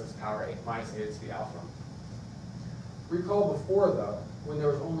 0 as power minus eta to the alpha. Recall before, though, when there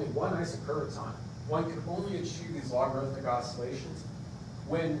was only one isocurvaton, one could only achieve these logarithmic oscillations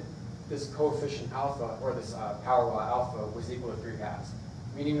when this coefficient alpha, or this power law alpha, was equal to 3/2,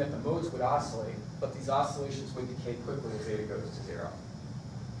 meaning that the modes would oscillate, but these oscillations would decay quickly as eta goes to 0.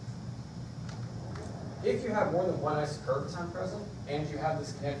 If you have more than one isocurvaton present, and you have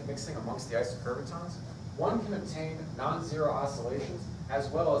this kinetic mixing amongst the isocurvatons, one can obtain non-zero oscillations as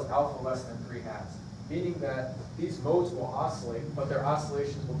well as alpha less than 3/2, meaning that these modes will oscillate, but their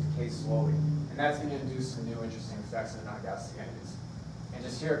oscillations will decay slowly. And that's going to induce some new interesting effects in non-Gaussianities. And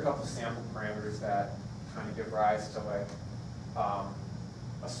just here are a couple of sample parameters that kind of give rise to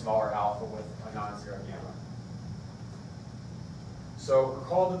a smaller alpha with a non-zero gamma. So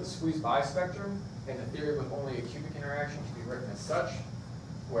recall that the squeeze bispectrum in the theory with only a cubic interaction can be written as such,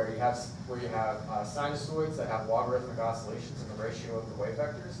 where you have sinusoids that have logarithmic oscillations in the ratio of the wave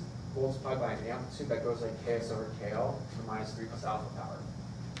vectors, multiplied by an amplitude that goes like ks over kl to the minus 3 plus alpha power.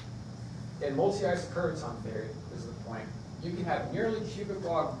 In multi-isocurvaton theory, this is the point, you can have nearly cubic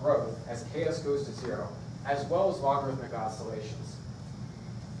log growth as ks goes to 0, as well as logarithmic oscillations.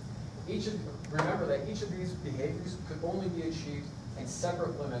 Remember that each of these behaviors could only be achieved in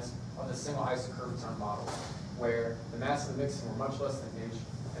separate limits of the single isocurvaton model, where the mass of the mixing were much less than h,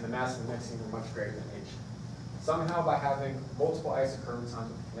 and the mass of the mixing were much greater than h. Somehow, by having multiple isocurvatons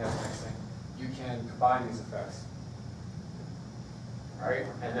with kinetic mixing, you can combine these effects. All right,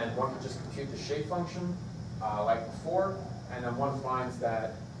 and then one can just compute the shape function like before, and then one finds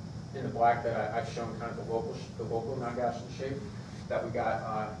that in the black that I've shown kind of the local non-Gaussian shape that we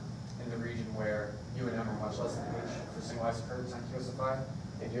got in the region where U and M are much less than h for single isocurvaton QSFI,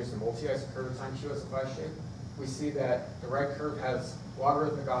 and here's the multi-isocurvaton QSFI shape. We see that the right curve has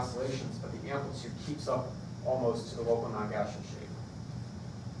logarithmic oscillations, but the amplitude keeps up almost to the local non-Gaussian shape.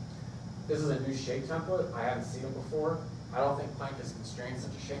 This is a new shape template. I haven't seen it before. I don't think Planck has constrained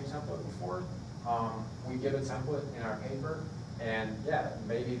such a shape template before. We give a template in our paper, and yeah,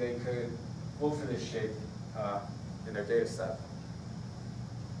 maybe they could look for this shape in their data set.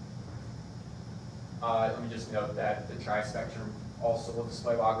 Let me just note that the trispectrum also will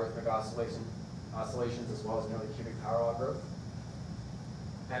display logarithmic oscillations as well as nearly cubic power law growth.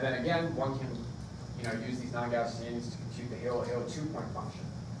 And then again, one can use these non-Gaussianities to compute the halo 2-point function.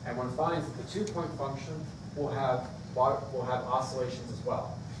 And one finds that the 2-point function will have oscillations as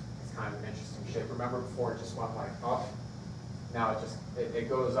well. It's kind of an interesting shape. Remember before it just went like up. Now it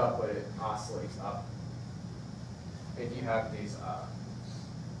goes up, but it oscillates up. If you have these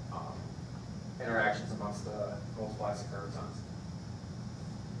interactions amongst the multiple isocurvatons.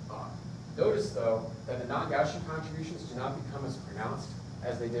 Notice though that the non-Gaussian contributions do not become as pronounced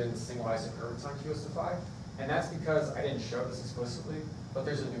as they did in the single isocurvaton QSFI, and that's because I didn't show this explicitly, but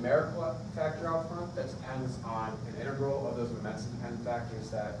there's a numerical factor out front that depends on an integral of those momentum-dependent factors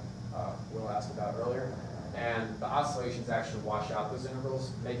that Will asked about earlier, and the oscillations actually wash out those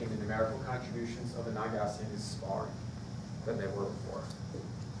integrals, making the numerical contributions of the non-Gaussianities smaller than they were before.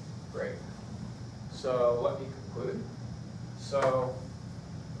 Great. So let me conclude. So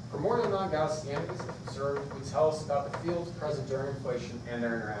primordial non-Gaussianities, if observed, would tell us about the fields present during inflation and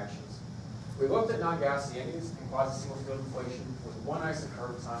their interactions. We looked at non-Gaussianities and quasi-single field inflation with one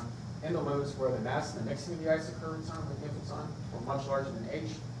isocurvaton in the limits where the mass and the mixing of the isocurvaton with the inflaton were much larger than h,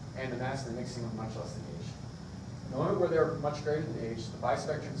 and the mass and the mixing were much less than h. In the limit where they were much greater than h, the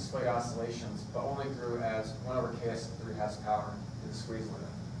bispectrum displayed oscillations, but only grew as 1 over ks to the 3 power in the squeeze limit.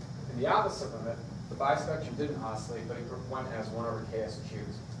 In the opposite limit, the bispectrum didn't oscillate, but it went as 1 over ks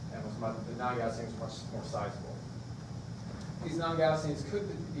cubed, and the non-Gaussians were much more sizable. These non-Gaussians could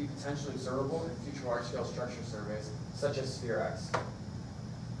be potentially observable in future large-scale structure surveys, such as Sphere X,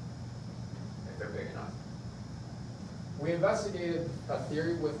 if they're big enough. We investigated a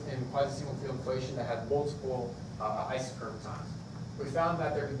theory within quasi-single field inflation that had multiple isocurvatons. We found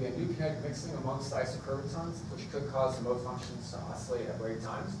that there could be a new kinetic mixing amongst the isocurvatons, which could cause the mode functions to oscillate at rate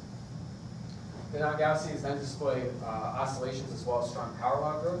times. The non-Gaussians then displayed oscillations as well as strong power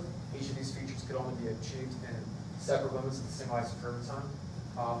law growth. Each of these features could only be achieved in separate limits of the single isocurvaton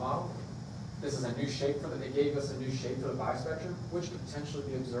model. This is a new shape it gave us a new shape for the bispectrum, which could potentially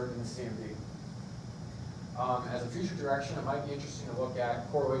be observed in the CMB. As a future direction, it might be interesting to look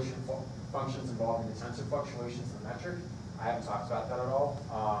at correlation functions involving the tensor fluctuations in the metric. I haven't talked about that at all.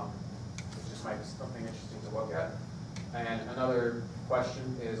 It just might be something interesting to look at. And another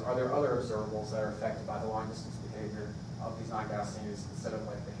question is, are there other observables that are affected by the long distance behavior of these non-Gaussianities instead of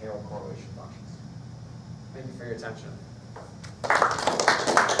like the Hale correlation functions? Thank you for your attention.